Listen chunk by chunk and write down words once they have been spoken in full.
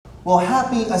Well,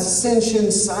 happy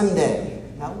Ascension Sunday.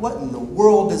 Now, what in the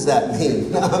world does that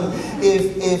mean?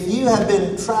 If you have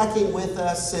been tracking with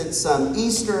us since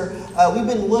Easter, we've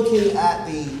been looking at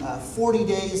the 40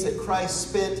 days that Christ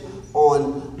spent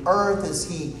on earth as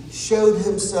he showed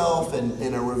himself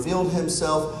and revealed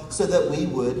himself so that we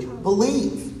would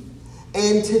believe.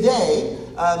 And today,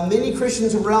 many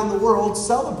Christians around the world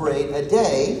celebrate a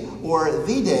day, or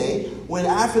the day, when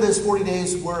after those 40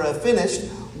 days were finished,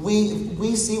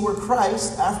 we see where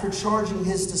Christ, after charging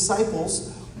his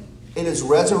disciples in his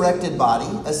resurrected body,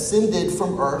 ascended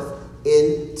from earth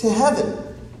into heaven.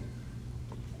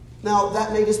 Now,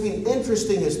 that may just be an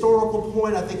interesting historical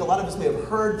point. I think a lot of us may have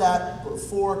heard that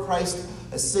before. Christ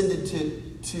ascended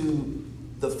to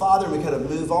the Father, and we kind of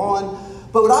move on.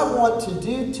 But what I want to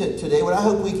do today, what I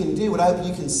hope we can do, what I hope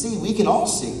you can see, we can all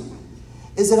see,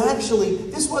 is that actually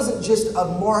this wasn't just a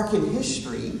mark in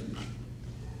history,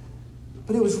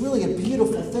 but it was really a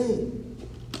beautiful thing.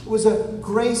 It was a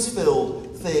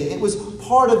grace-filled thing. It was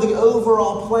part of the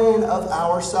overall plan of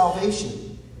our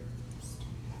salvation.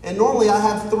 And normally I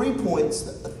have 3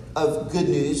 points of good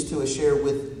news to share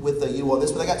with you on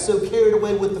this, but I got so carried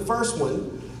away with the first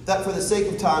one that for the sake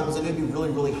of time, because it may be really,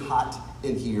 really hot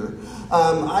in here,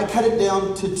 I cut it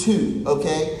down to 2,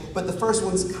 okay? But the first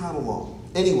one's kind of long.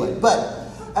 Anyway, but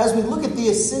as we look at the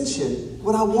ascension,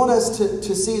 what I want us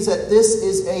to see is that this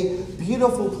is a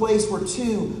beautiful place where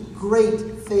 2 great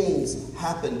things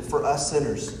happen for us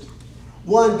sinners.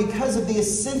 One, because of the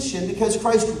ascension, because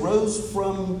Christ rose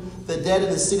from the dead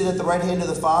and is seated at the right hand of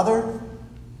the Father,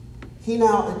 we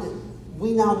now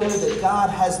know that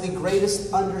God has the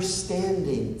greatest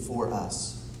understanding for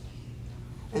us.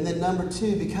 And then number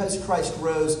 2, because Christ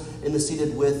rose and is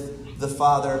seated with the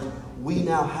Father, we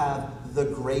now have the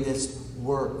greatest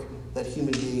work that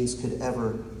human beings could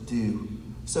ever do.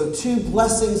 So 2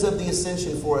 blessings of the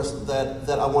ascension for us that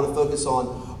I want to focus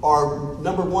on are,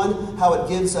 number 1, how it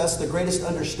gives us the greatest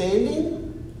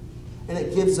understanding, and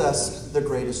it gives us the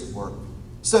greatest work.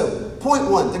 So, point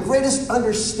 1, the greatest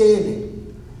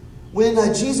understanding. When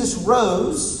Jesus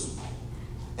rose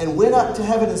and went up to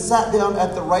heaven and sat down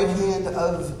at the right hand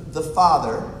of the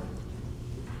Father,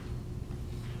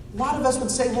 a lot of us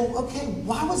would say, well, okay,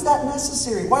 why was that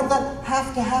necessary? Why did that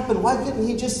have to happen? Why couldn't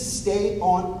he just stay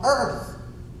on earth?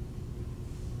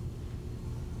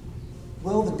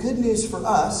 Well, the good news for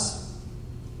us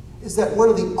is that one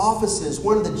of the offices,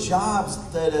 one of the jobs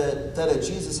that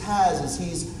Jesus has is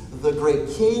he's the great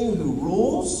king who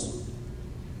rules.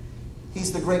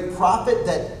 He's the great prophet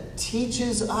that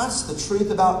teaches us the truth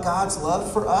about God's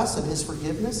love for us and his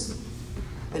forgiveness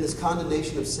and his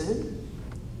condemnation of sin.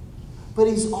 But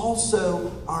he's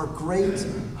also our great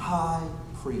high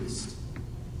priest.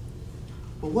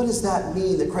 Well, what does that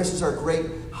mean, that Christ is our great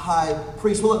high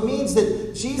priest? Well, it means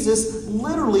that Jesus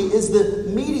literally is the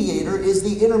mediator, is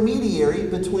the intermediary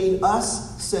between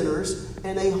us sinners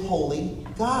and a holy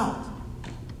God.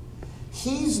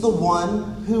 He's the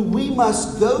one who we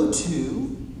must go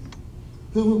to,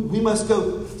 who we must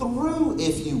go through,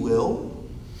 if you will,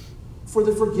 for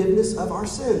the forgiveness of our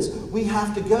sins. We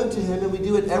have to go to him, and we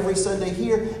do it every Sunday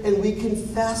here, and we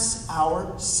confess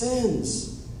our sins.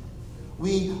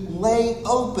 We lay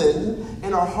open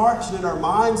in our hearts and in our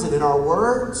minds and in our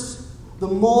words the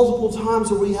multiple times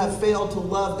where we have failed to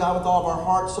love God with all of our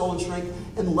heart, soul, and strength,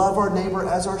 and love our neighbor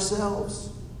as ourselves.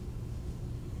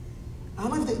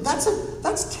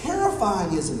 That's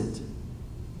terrifying, isn't it?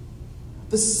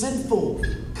 The sinful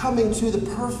coming to the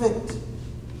perfect.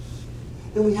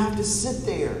 And we have to sit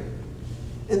there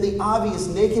in the obvious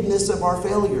nakedness of our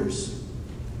failures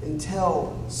and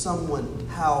tell someone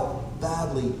how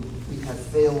badly we have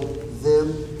failed them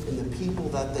and the people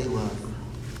that they love.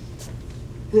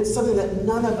 And it's something that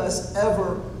none of us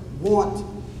ever want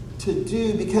to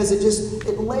do, because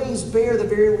it lays bare the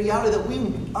very reality that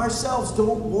we ourselves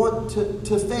don't want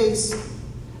to face,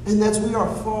 and that's we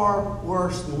are far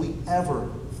worse than we ever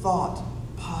thought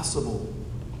possible.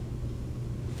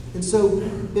 And so,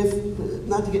 if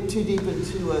not to get too deep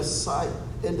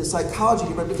into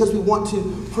psychology, but because we want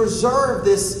to preserve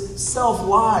this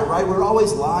self-lie, right? We're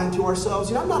always lying to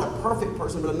ourselves. I'm not a perfect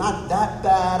person, but I'm not that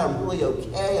bad. I'm really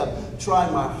okay. I'm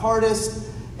trying my hardest.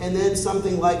 And then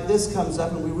something like this comes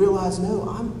up, and we realize, no,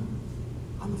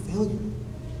 I'm a failure.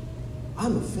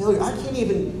 I'm a failure. I can't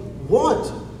even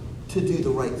want to do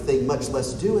the right thing, much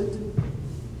less do it.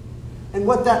 And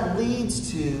what that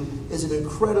leads to is an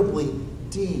incredibly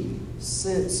deep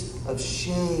sense of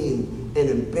shame and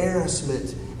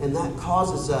embarrassment, and that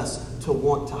causes us to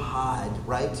want to hide,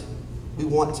 right? We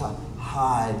want to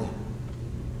hide.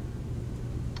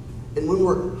 And when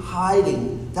we're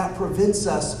hiding, that prevents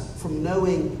us from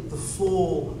knowing the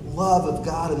full love of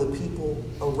God and the people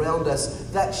around us.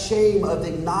 That shame of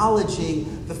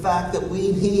acknowledging the fact that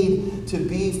we need to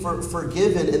be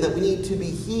forgiven and that we need to be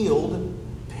healed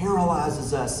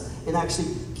paralyzes us and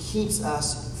actually keeps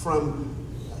us from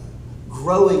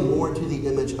growing more into the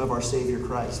image of our Savior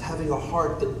Christ, having a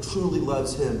heart that truly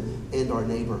loves Him and our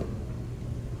neighbor.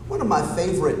 One of my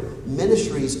favorite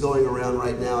ministries going around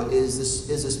right now is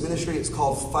this ministry. It's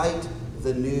called Fight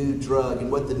the New Drug.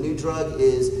 And what the new drug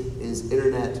is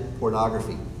internet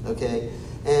pornography, okay?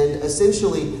 And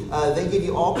essentially, they give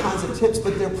you all kinds of tips,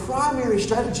 but their primary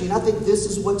strategy, and I think this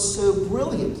is what's so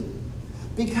brilliant,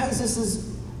 because this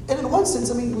is, and in one sense,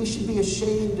 I mean, we should be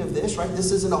ashamed of this, right?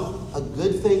 This isn't a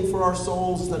good thing for our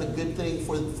souls. It's not a good thing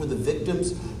for the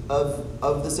victims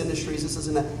of this industry. This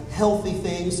isn't a healthy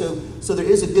thing. So there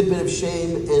is a good bit of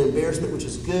shame and embarrassment, which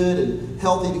is good and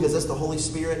healthy because that's the Holy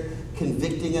Spirit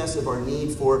convicting us of our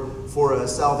need for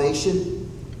salvation.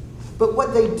 But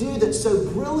what they do that's so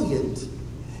brilliant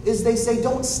is they say,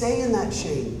 don't stay in that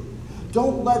shame.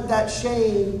 Don't let that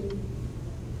shame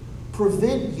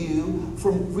prevent you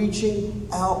from reaching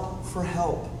out for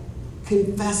help,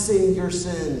 confessing your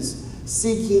sins,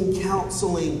 seeking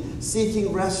counseling,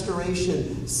 seeking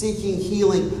restoration, seeking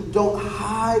healing. Don't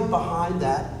hide behind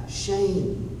that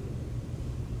shame.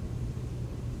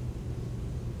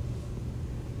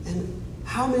 And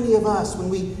how many of us, when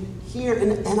we hear,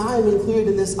 and I am included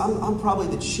in this, I'm probably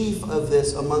the chief of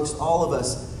this amongst all of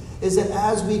us, is that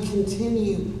as we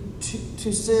continue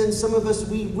to sin, some of us,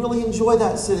 we really enjoy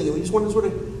that sinning, and we just want to sort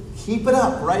of keep it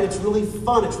up, right? It's really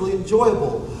fun. It's really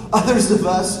enjoyable. Others of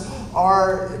us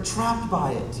are trapped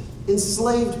by it,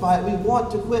 enslaved by it. We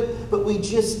want to quit, but we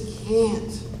just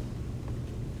can't.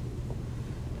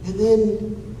 And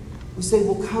then we say,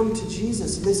 well, come to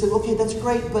Jesus. And they say, okay, that's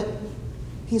great, but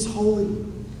He's holy.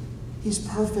 He's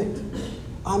perfect.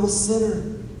 I'm a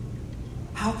sinner.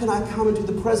 How can I come into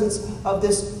the presence of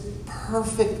this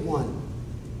perfect one?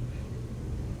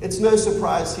 It's no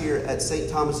surprise here at St.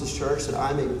 Thomas's Church that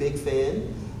I'm a big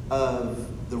fan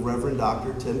of the Reverend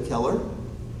Dr. Tim Keller.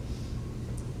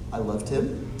 I love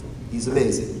Tim. He's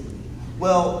amazing.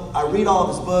 Well, I read all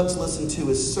of his books, listen to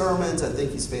his sermons. I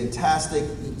think he's fantastic.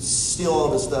 Steal all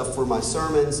of his stuff for my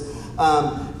sermons.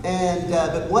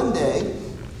 But one day,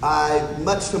 I,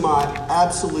 much to my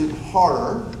absolute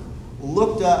horror,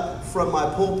 looked up from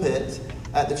my pulpit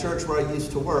at the church where I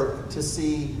used to work to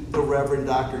see the Reverend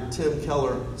Dr. Tim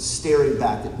Keller staring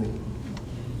back at me.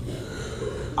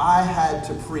 I had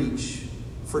to preach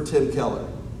for Tim Keller.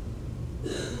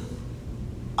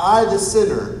 I, the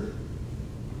sinner,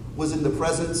 was in the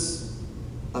presence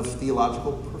of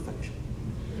theological perfection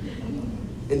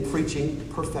and preaching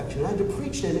perfection. I had to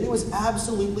preach to him, and it was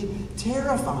absolutely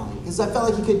terrifying because I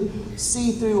felt like he could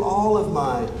see through all of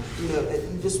my,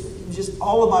 just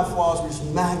all of my flaws were just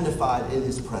magnified in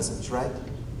his presence, right?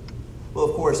 Well,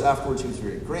 of course, afterwards he was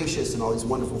very gracious and all these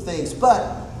wonderful things,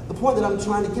 but the point that I'm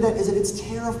trying to get at is that it's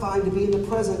terrifying to be in the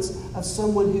presence of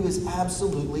someone who is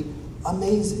absolutely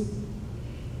amazing.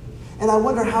 And I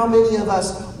wonder how many of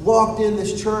us walked in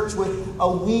this church with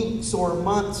a week's or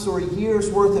months or years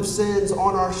worth of sins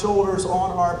on our shoulders,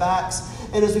 on our backs.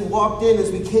 And as we walked in,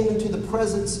 as we came into the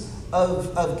presence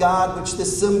of God, which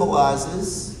this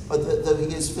symbolizes, though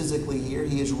He is physically here,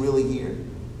 He is really here,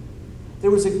 there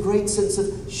was a great sense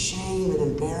of shame and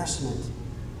embarrassment.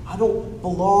 I don't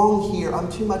belong here.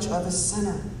 I'm too much of a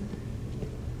sinner.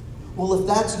 Well, if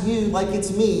that's you, like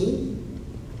it's me,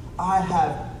 I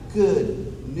have good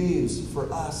news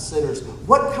for us sinners.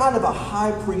 What kind of a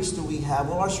high priest do we have?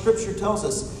 Well, our scripture tells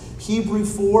us,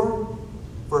 Hebrews 4,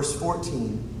 verse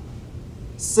 14.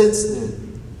 Since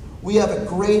then, we have a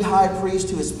great high priest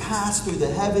who has passed through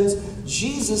the heavens,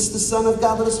 Jesus, the Son of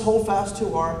God. Let us hold fast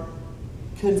to our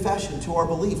confession, to our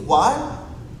belief. Why?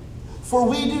 For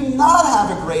we do not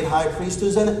have a great high priest who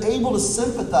is unable to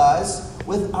sympathize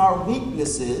with our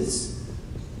weaknesses,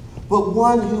 but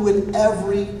one who in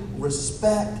every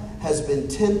respect has been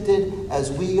tempted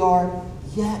as we are,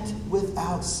 yet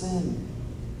without sin.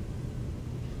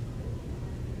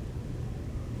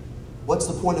 What's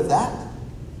the point of that?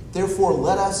 Therefore,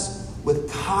 let us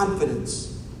with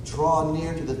confidence draw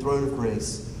near to the throne of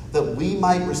grace, that we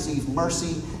might receive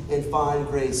mercy and find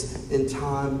grace in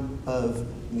time of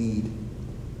need.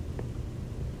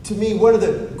 To me, one of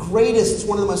the greatest,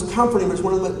 one of the most comforting,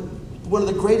 one of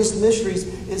the greatest mysteries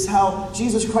is how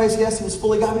Jesus Christ, yes, He was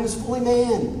fully God, but He was fully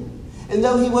man. And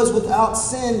though He was without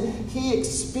sin, He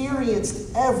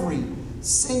experienced every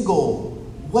single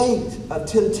weight of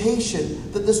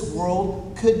temptation that this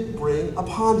world could bring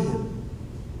upon Him.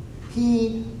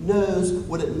 He knows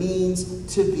what it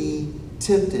means to be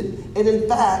tempted. And in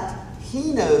fact,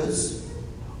 he knows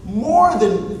more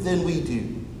than we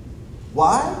do.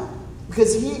 Why?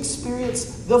 Because he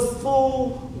experienced the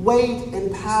full weight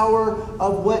and power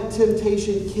of what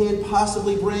temptation can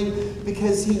possibly bring,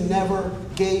 because he never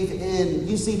gave in.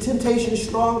 You see, temptation is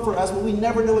strong for us, but we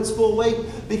never know its full weight,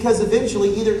 because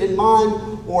eventually, either in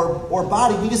mind or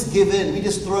body, we just give in. We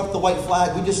just throw up the white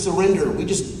flag. We just surrender. We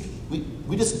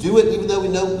just do it even though we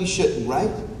know we shouldn't,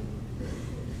 right?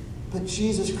 But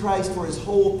Jesus Christ, for his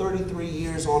whole 33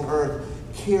 years on earth,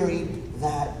 carried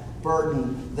that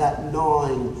burden, that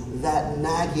gnawing, that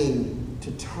nagging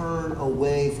to turn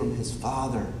away from his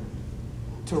Father,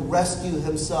 to rescue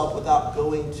himself without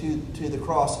going to the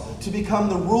cross, to become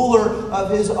the ruler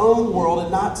of his own world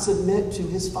and not submit to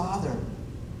his Father.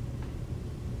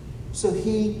 So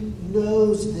he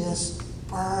knows this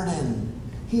burden.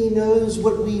 He knows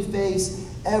what we face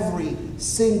every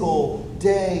single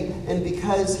day. And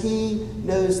because he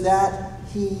knows that,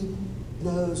 he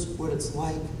knows what it's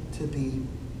like to be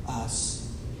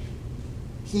us.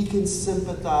 He can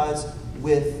sympathize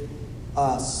with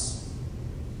us.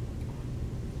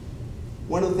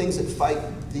 One of the things that Fight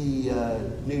the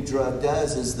New Drug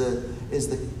does is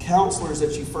the counselors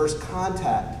that you first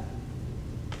contact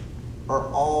are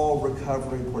all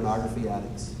recovering pornography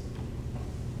addicts.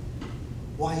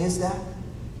 Why is that?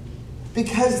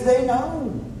 Because they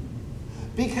know.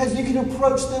 Because you can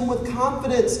approach them with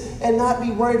confidence and not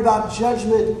be worried about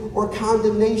judgment or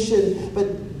condemnation, but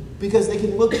because they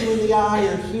can look you in the eye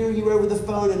or hear you over the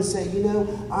phone and say, you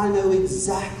know, I know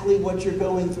exactly what you're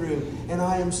going through, and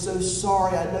I am so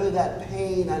sorry. I know that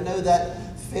pain. I know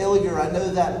that failure. I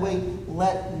know that weight.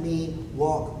 Let me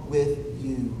walk with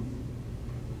you.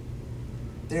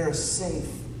 They're a safe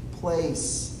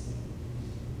place.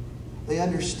 They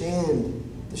understand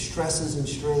the stresses and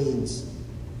strains,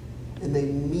 and they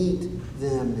meet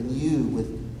them and you with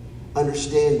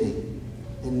understanding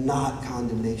and not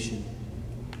condemnation.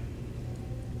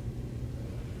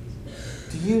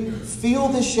 Do you feel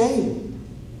the shame?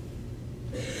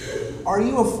 Are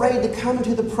you afraid to come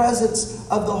into the presence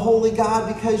of the holy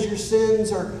God because your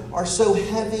sins are so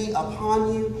heavy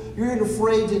upon you? You're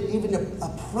afraid to even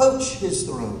approach his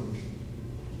throne.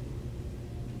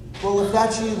 Well, if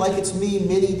that's you, like it's me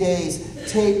many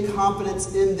days, take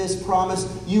confidence in this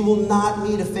promise. You will not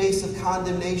meet a face of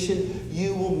condemnation.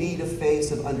 You will meet a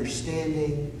face of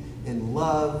understanding and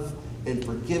love and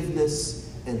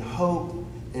forgiveness and hope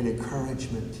and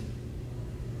encouragement.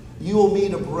 You will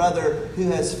meet a brother who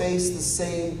has faced the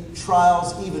same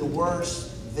trials, even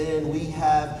worse than we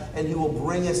have, and who will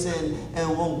bring us in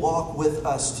and will walk with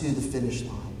us to the finish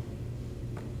line.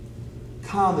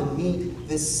 Come and meet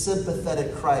this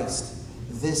sympathetic Christ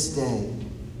this day.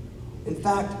 In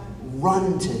fact,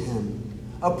 run to him.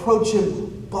 Approach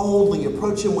him boldly.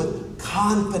 Approach him with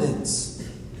confidence,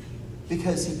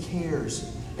 because he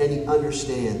cares and he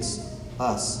understands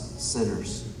us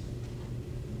sinners.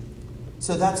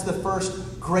 So that's the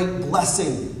first great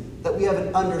blessing, that we have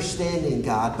an understanding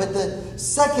God. But the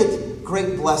second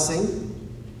great blessing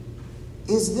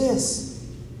is this,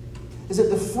 is that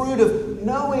the fruit of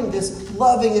knowing this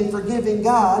loving and forgiving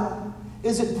God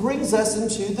is it brings us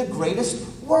into the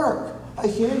greatest work a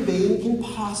human being can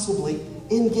possibly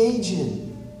engage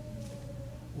in.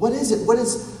 What is it? What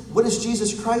does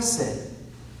Jesus Christ say?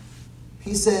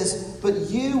 He says, but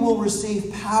you will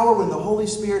receive power when the Holy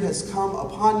Spirit has come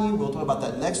upon you. We'll talk about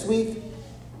that next week.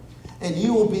 And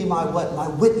you will be my what? My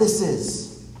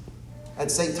witnesses. At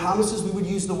St. Thomas's, we would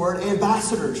use the word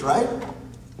ambassadors, right?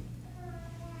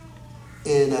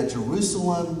 In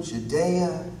Jerusalem,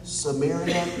 Judea,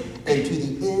 Samaria, and to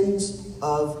the ends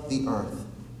of the earth.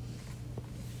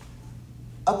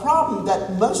 A problem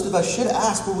that most of us should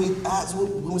ask when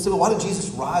we say, well, why did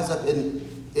Jesus rise up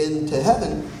into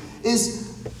heaven,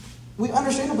 is we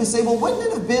understandably say, well, wouldn't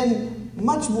it have been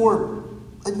much more,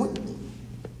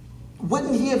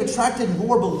 wouldn't he have attracted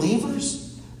more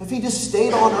believers if he just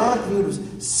stayed on earth? He would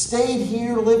have stayed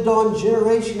here, lived on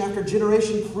generation after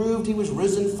generation, proved he was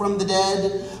risen from the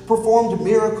dead, performed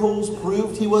miracles,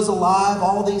 proved he was alive,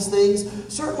 all these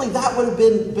things. Certainly that would have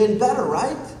been better,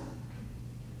 right?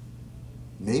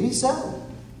 Maybe so.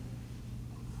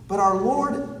 But our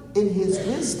Lord, in his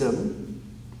wisdom,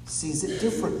 sees it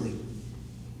differently.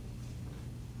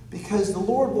 Because the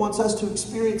Lord wants us to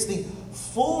experience the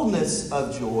fullness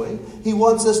of joy. He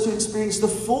wants us to experience the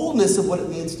fullness of what it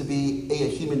means to be a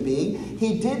human being.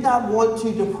 He did not want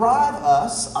to deprive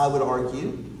us, I would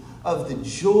argue, of the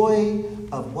joy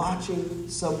of watching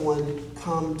someone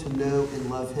come to know and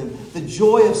love him. The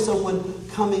joy of someone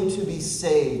coming to be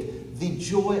saved. the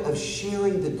joy of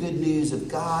sharing the good news of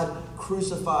God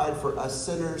crucified for us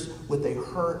sinners with a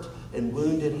hurt and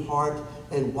wounded heart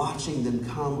and watching them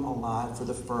come alive for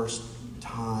the first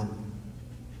time.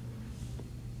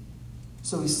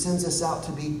 So he sends us out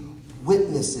to be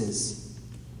witnesses.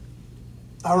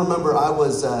 I remember I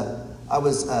was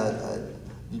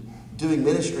doing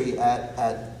ministry at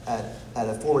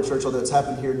a former church, although it's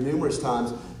happened here numerous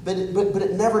times. But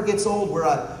it never gets old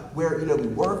where we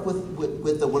work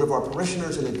with one of our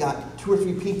parishioners, and they've got 2 or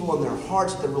 3 people on their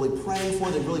hearts that they're really praying for.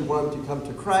 They really want them to come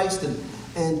to Christ, and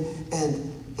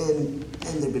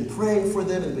they've been praying for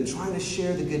them and been trying to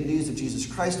share the good news of Jesus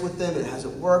Christ with them. It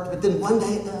hasn't worked, but then one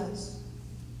day it does.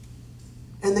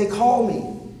 And they call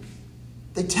me.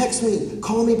 They text me,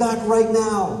 call me back right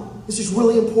now. This is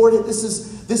really important. This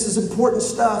is important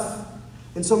stuff.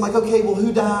 And so I'm like, okay, well,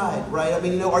 who died, right? I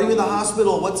mean, are you in the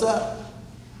hospital? What's up?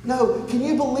 No, can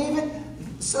you believe it?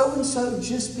 So-and-so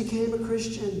just became a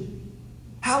Christian.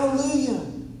 Hallelujah.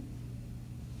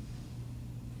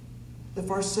 If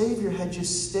our Savior had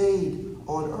just stayed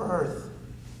on earth,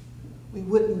 we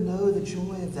wouldn't know the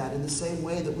joy of that in the same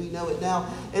way that we know it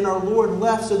now. And our Lord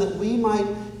left so that we might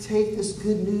take this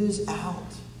good news out.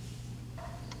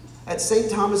 At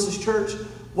St. Thomas's Church,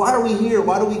 why are we here?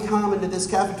 Why do we come into this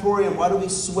cafetorium? Why do we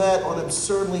sweat on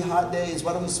absurdly hot days?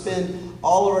 Why do we spend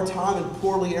all of our time in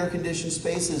poorly air-conditioned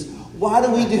spaces? Why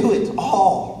do we do it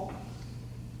all?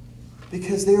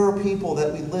 Because there are people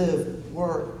that we live,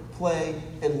 work, play,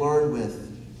 and learn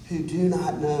with who do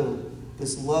not know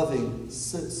this loving,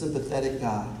 sympathetic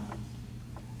God.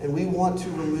 And we want to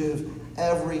remove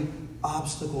every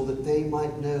obstacle that they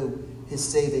might know his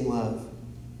saving love.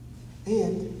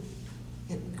 And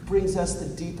it brings us the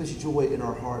deepest joy in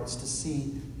our hearts to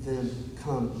see them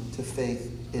come to faith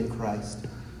in Christ.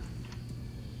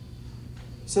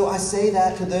 So I say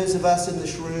that to those of us in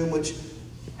this room which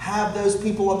have those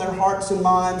people on their hearts and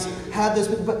minds, have those,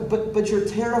 but you're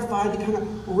terrified to kind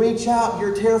of reach out.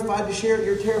 You're terrified to share it.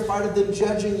 You're terrified of them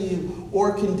judging you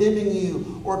or condemning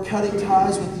you or cutting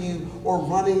ties with you or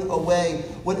running away.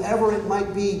 Whatever it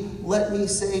might be, let me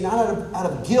say, not out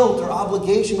of guilt or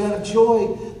obligation, but out of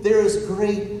joy. There is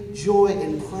great joy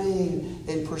in praying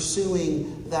and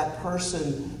pursuing that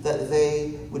person that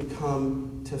they would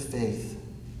come to faith.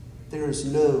 There is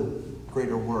no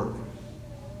greater work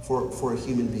for a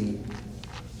human being.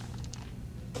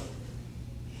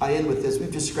 I end with this. We've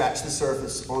just scratched the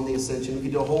surface on the Ascension. We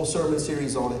could do a whole sermon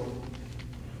series on it.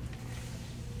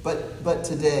 But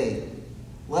today,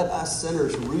 let us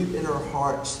sinners root in our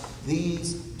hearts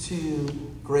these 2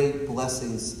 great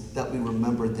blessings that we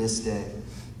remember this day.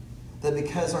 That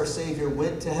because our Savior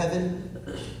went to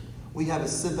heaven, we have a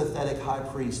sympathetic high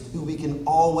priest who we can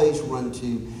always run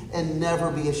to and never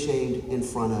be ashamed in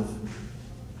front of.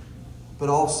 But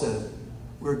also,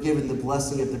 we're given the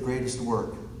blessing of the greatest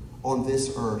work on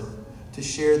this earth to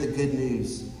share the good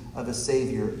news of a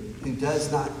Savior who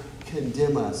does not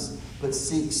condemn us, but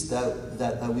seeks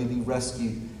that we be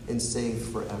rescued and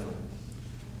saved forever.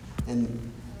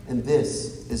 And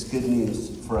this is good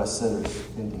news for us sinners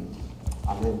indeed.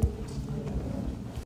 Amen.